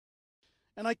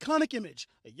An iconic image,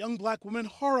 a young black woman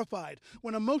horrified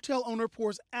when a motel owner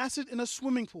pours acid in a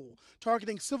swimming pool,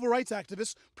 targeting civil rights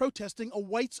activists protesting a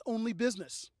whites-only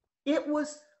business. It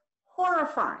was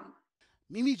horrifying.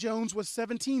 Mimi Jones was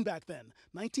 17 back then,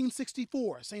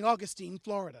 1964, St. Augustine,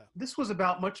 Florida. This was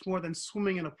about much more than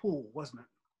swimming in a pool, wasn't it?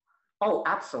 Oh,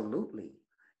 absolutely.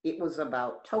 It was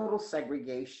about total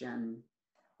segregation,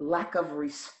 lack of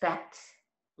respect,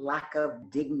 lack of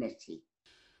dignity.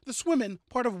 The swim-in,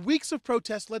 part of weeks of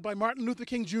protests led by Martin Luther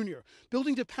King Jr.,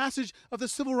 building to passage of the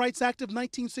Civil Rights Act of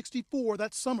 1964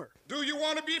 that summer. Do you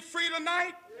want to be free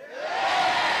tonight?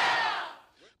 Yeah!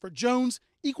 For Jones,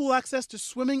 equal access to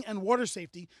swimming and water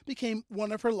safety became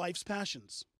one of her life's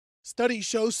passions. Studies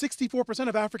show 64%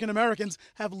 of African Americans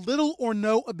have little or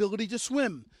no ability to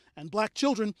swim, and black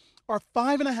children are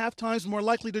 5.5 times more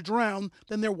likely to drown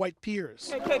than their white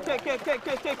peers.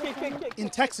 In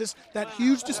Texas, that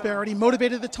huge disparity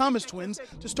motivated the Thomas twins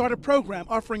to start a program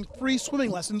offering free swimming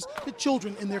lessons to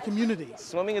children in their community.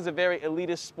 Swimming is a very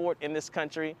elitist sport in this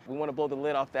country. We want to blow the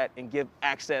lid off that and give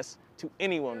access to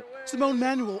anyone. Simone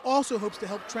Manuel also hopes to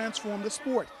help transform the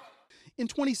sport. In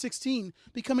 2016,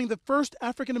 becoming the first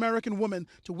African-American woman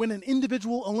to win an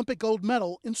individual Olympic gold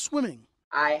medal in swimming.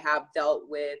 I have dealt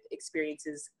with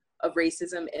experiences of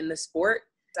racism in the sport.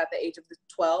 At the age of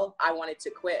 12, I wanted to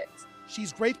quit.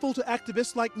 She's grateful to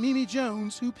activists like Mimi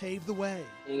Jones who paved the way.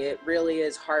 It really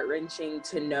is heart-wrenching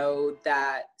to know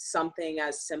that something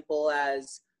as simple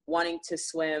as wanting to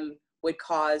swim would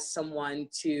cause someone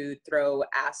to throw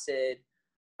acid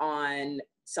on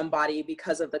somebody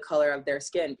because of the color of their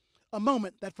skin. A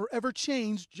moment that forever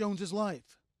changed Jones's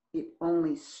life. It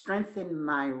only strengthened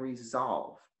my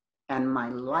resolve and my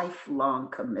lifelong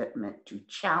commitment to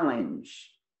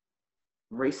challenge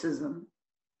racism,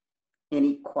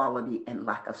 inequality, and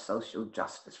lack of social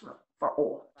justice for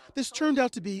all. This turned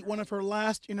out to be one of her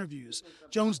last interviews.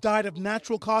 Jones died of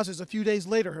natural causes a few days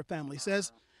later, her family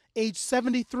says, age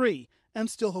 73 and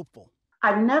still hopeful.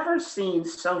 I've never seen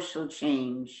social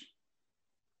change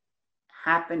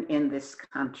happen in this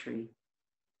country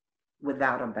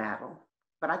without a battle.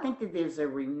 But I think that there's a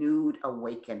renewed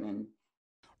awakening.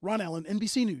 Ron Allen,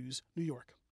 NBC News, New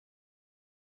York.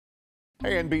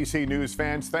 Hey, NBC News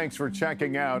fans, thanks for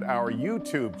checking out our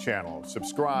YouTube channel.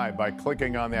 Subscribe by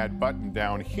clicking on that button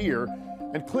down here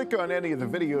and click on any of the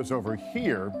videos over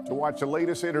here to watch the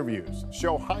latest interviews,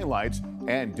 show highlights,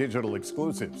 and digital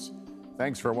exclusives.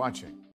 Thanks for watching.